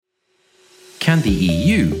can the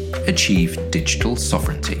EU achieve digital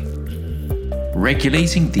sovereignty?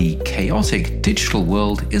 Regulating the chaotic digital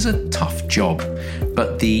world is a tough job,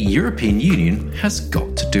 but the European Union has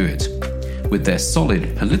got to do it. With their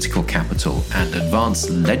solid political capital and advanced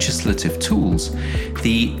legislative tools,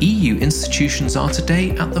 the EU institutions are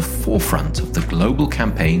today at the forefront of the global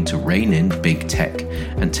campaign to rein in big tech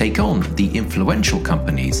and take on the influential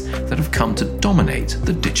companies that have come to dominate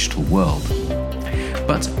the digital world.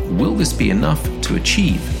 But will this be enough to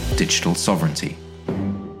achieve digital sovereignty?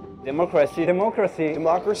 Democracy, democracy,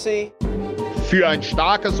 democracy. Für ein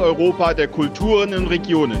starkes Europa der Kulturen und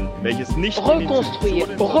Regionen, welches nicht reconstruire,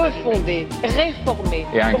 refonder,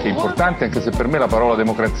 réformer. È anche importante, anche se per me la parola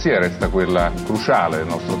democrazia resta quella cruciale del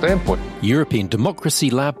nostro tempo. European Democracy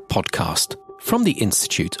Lab podcast from the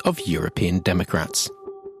Institute of European Democrats.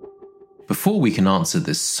 Before we can answer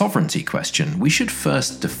this sovereignty question, we should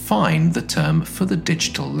first define the term for the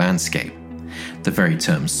digital landscape. The very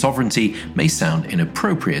term sovereignty may sound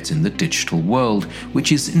inappropriate in the digital world,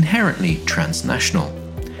 which is inherently transnational.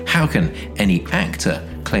 How can any actor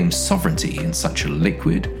claim sovereignty in such a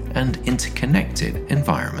liquid and interconnected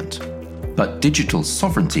environment? But digital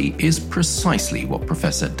sovereignty is precisely what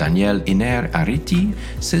Professor Daniel Inner-Arriti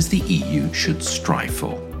says the EU should strive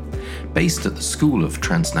for. Based at the School of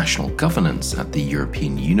Transnational Governance at the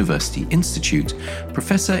European University Institute,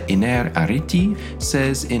 Professor Inner-Arriti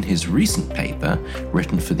says in his recent paper,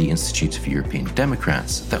 written for the Institute of European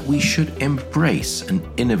Democrats, that we should embrace an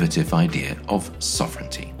innovative idea of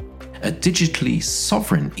sovereignty. A digitally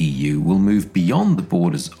sovereign EU will move beyond the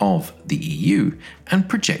borders of the EU and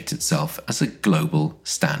project itself as a global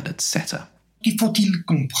standard setter. What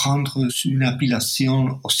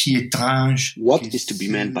is to be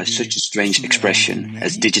meant by such a strange expression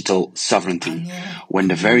as digital sovereignty, when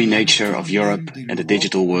the very nature of Europe and the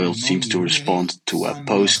digital world seems to respond to a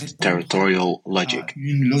post-territorial logic?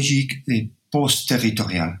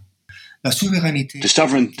 The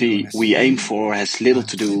sovereignty we aim for has little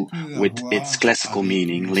to do with its classical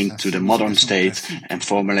meaning linked to the modern state and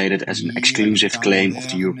formulated as an exclusive claim of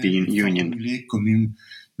the European Union.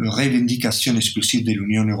 Revendication exclusive de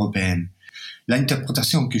l'Union européenne. The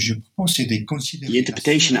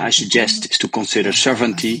interpretation I suggest is to consider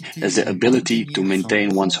sovereignty as the ability to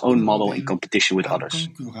maintain one's own model in competition with others,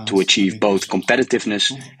 to achieve both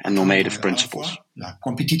competitiveness and normative principles. La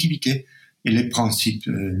compétitivité et les principes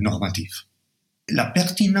normatifs. The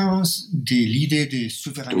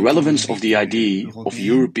relevance of the idea of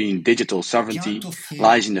European digital sovereignty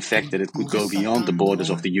lies in the fact that it could go beyond the borders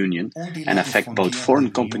of the Union and affect both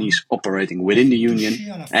foreign companies operating within the Union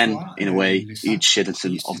and, in a way, each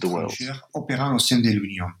citizen of the world.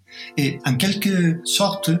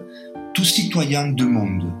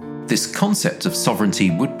 This concept of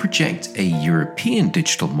sovereignty would project a European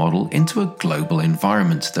digital model into a global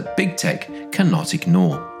environment that big tech cannot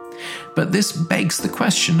ignore. But this begs the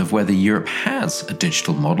question of whether Europe has a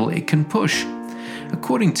digital model it can push.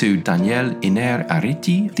 According to Daniel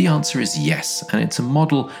Inner-Arriti, the answer is yes, and it's a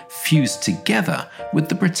model fused together with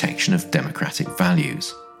the protection of democratic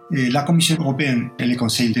values. The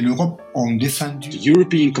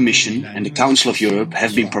European Commission and the Council of Europe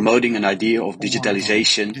have been promoting an idea of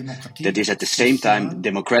digitalization that is at the same time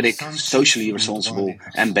democratic, socially responsible,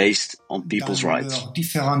 and based on people's rights.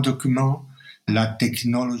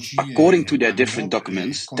 According to their different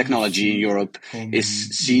documents, technology in Europe is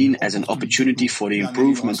seen as an opportunity for the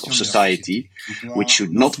improvement of society, which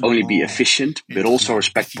should not only be efficient, but also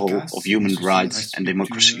respectful of human rights and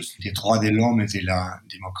democracy.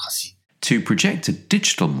 To project a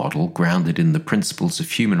digital model grounded in the principles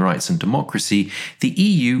of human rights and democracy, the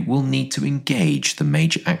EU will need to engage the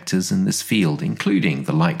major actors in this field, including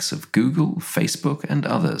the likes of Google, Facebook, and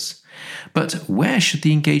others. But where should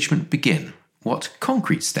the engagement begin? What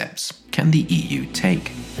concrete steps can the EU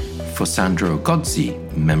take? For Sandro Gozzi,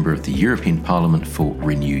 member of the European Parliament for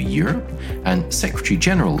Renew Europe and Secretary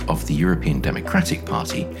General of the European Democratic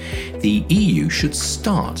Party, the EU should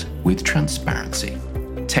start with transparency.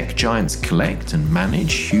 Tech giants collect and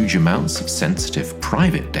manage huge amounts of sensitive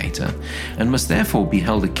private data and must therefore be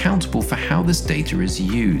held accountable for how this data is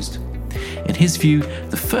used. In his view,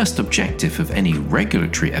 the first objective of any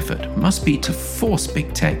regulatory effort must be to force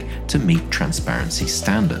big tech to meet transparency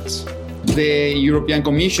standards. The European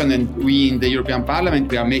Commission and we in the European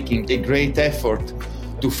Parliament, we are making a great effort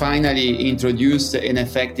to finally introduce an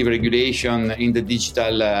effective regulation in the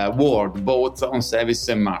digital world, both on service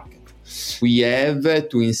and market. We have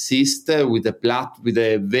to insist with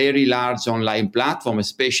a very large online platform,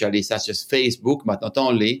 especially such as Facebook, but not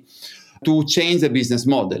only, to change the business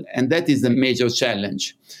model. And that is the major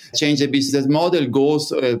challenge. Change the business model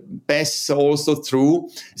goes best also through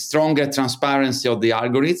stronger transparency of the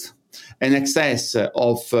algorithm and access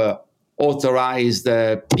of authorized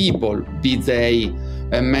people, be they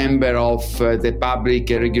a member of the public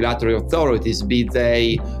regulatory authorities, be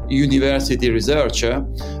they university researcher,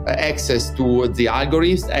 access to the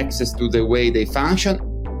algorithms, access to the way they function.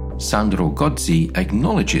 Sandro Gozzi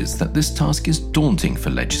acknowledges that this task is daunting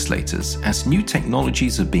for legislators as new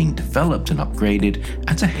technologies are being developed and upgraded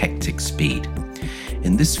at a hectic speed.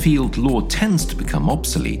 In this field, law tends to become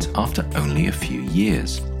obsolete after only a few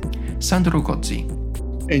years. Sandro Gozzi.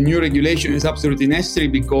 A new regulation is absolutely necessary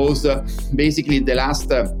because basically the last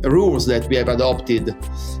rules that we have adopted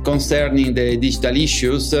concerning the digital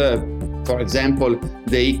issues, for example,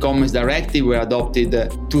 the e-commerce directive were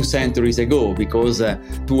adopted 2 centuries ago because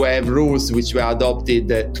to have rules which were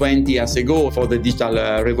adopted 20 years ago for the digital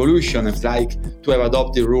revolution, it's like to have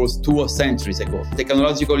adopted rules 2 centuries ago.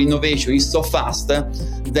 Technological innovation is so fast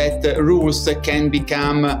that rules can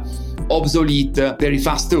become obsolete very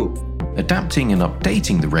fast too. Adapting and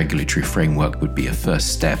updating the regulatory framework would be a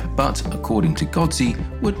first step, but according to Gozzi,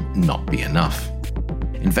 would not be enough.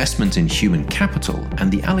 Investment in human capital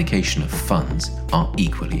and the allocation of funds are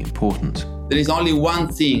equally important. There is only one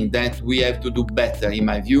thing that we have to do better, in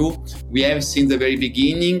my view. We have since the very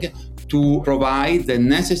beginning to provide the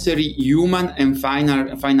necessary human and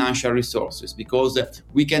financial resources, because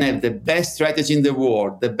we can have the best strategy in the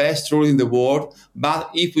world, the best rule in the world, but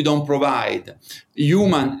if we don't provide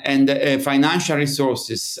human and financial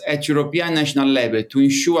resources at European national level to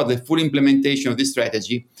ensure the full implementation of this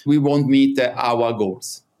strategy, we won't meet our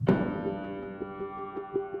goals.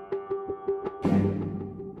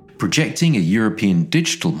 Projecting a European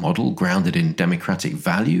digital model grounded in democratic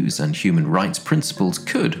values and human rights principles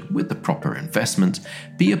could, with the proper investment,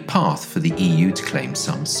 be a path for the EU to claim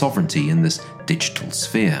some sovereignty in this digital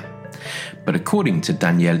sphere. But according to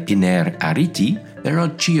Daniel Iner-Ariti, there are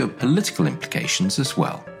geopolitical implications as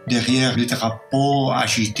well. Derrière le drapeau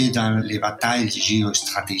agité dans les batailles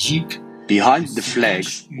géostratégiques, behind the flag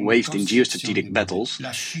waved in geostrategic battles,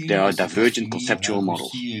 there are divergent conceptual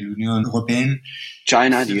models.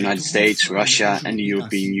 China, the United States, Russia, and the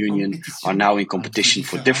European Union are now in competition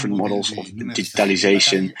for different models of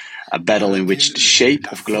digitalization, a battle in which the shape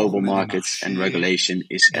of global markets and regulation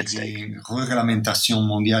is at stake.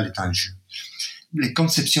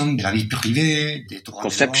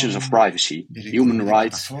 Conceptions of privacy, human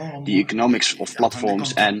rights, the economics of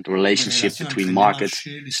platforms, and the relationship between markets,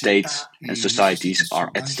 states, and societies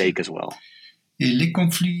are at stake as well.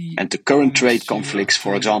 And the current trade conflicts,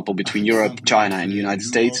 for example, between Europe, China, and the United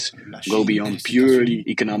States, go beyond purely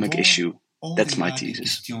economic issue. That's my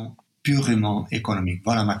thesis. Purement économique.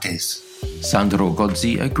 Voilà ma thèse. Sandro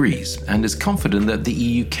Gozzi agrees and is confident that the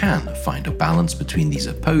EU can find a balance between these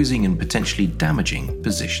opposing and potentially damaging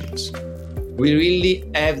positions. We really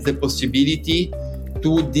have the possibility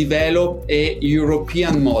to develop a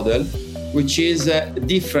European model which is a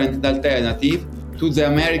different alternative to the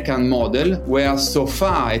American model, where so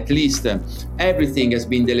far, at least, everything has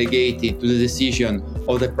been delegated to the decision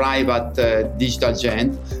of the private digital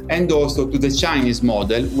giant, and also to the Chinese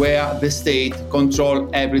model, where the state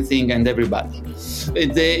controls everything and everybody.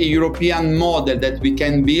 The European model that we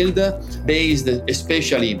can build, based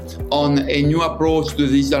especially on a new approach to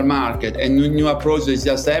the digital market and a new approach to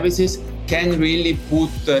digital services, can really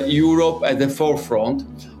put Europe at the forefront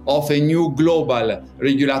of a new global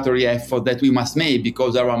regulatory effort that we must make,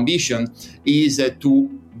 because our ambition is to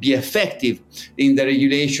be effective in the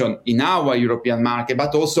regulation in our European market,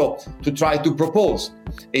 but also to try to propose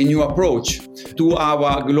a new approach to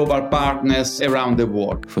our global partners around the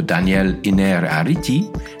world. For Daniel Iner-Ariti,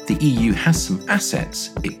 the EU has some assets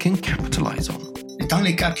it can capitalize on. Dans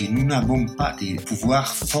les cas que nous n'avons pas de pouvoir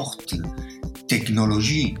fort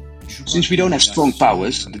technologie, since we don't have strong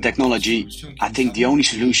powers, the technology, I think the only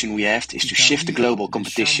solution we have is to shift the global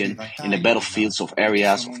competition in the battlefields of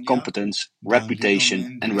areas of competence,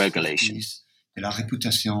 reputation, and regulation.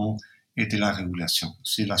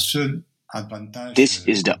 This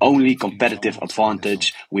is the only competitive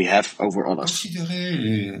advantage we have over others.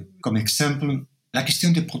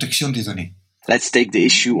 Let's take the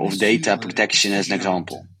issue of data protection as an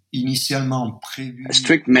example. A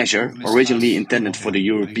strict measure, originally intended for the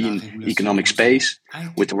European economic space,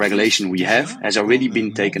 with the regulation we have, has already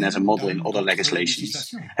been taken as a model in other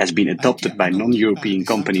legislations, has been adopted by non-European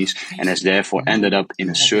companies, and has therefore ended up in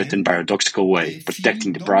a certain paradoxical way,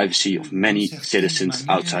 protecting the privacy of many citizens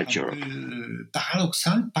outside Europe.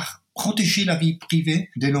 Paradoxal par protéger la vie privée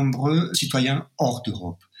de nombreux citoyens hors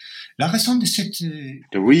d'Europe.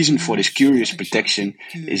 The reason for this curious protection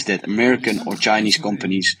is that American or Chinese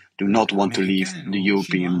companies do not want to leave the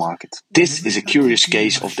European market. This is a curious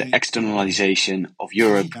case of the externalization of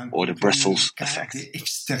Europe or the Brussels effect.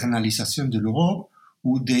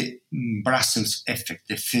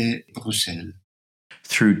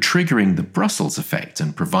 Through triggering the Brussels effect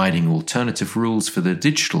and providing alternative rules for the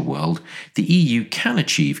digital world, the EU can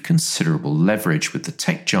achieve considerable leverage with the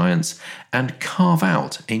tech giants and carve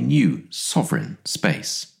out a new sovereign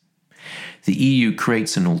space. The EU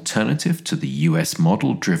creates an alternative to the US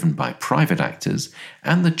model driven by private actors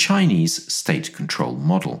and the Chinese state control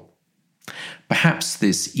model. Perhaps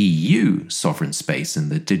this EU sovereign space in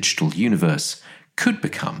the digital universe could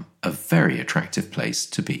become a very attractive place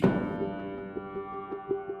to be.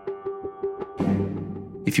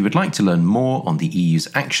 If you would like to learn more on the EU's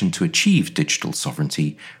action to achieve digital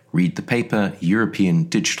sovereignty, read the paper European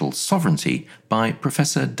Digital Sovereignty by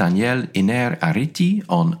Professor Daniel Iner-Arriti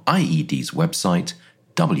on IED's website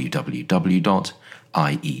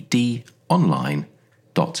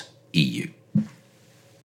www.iedonline.eu.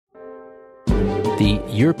 The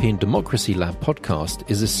European Democracy Lab podcast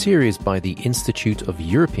is a series by the Institute of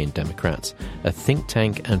European Democrats, a think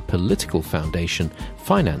tank and political foundation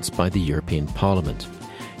financed by the European Parliament.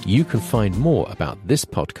 You can find more about this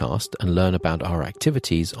podcast and learn about our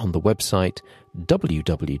activities on the website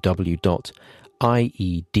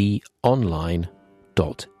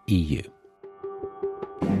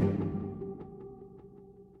www.iedonline.eu.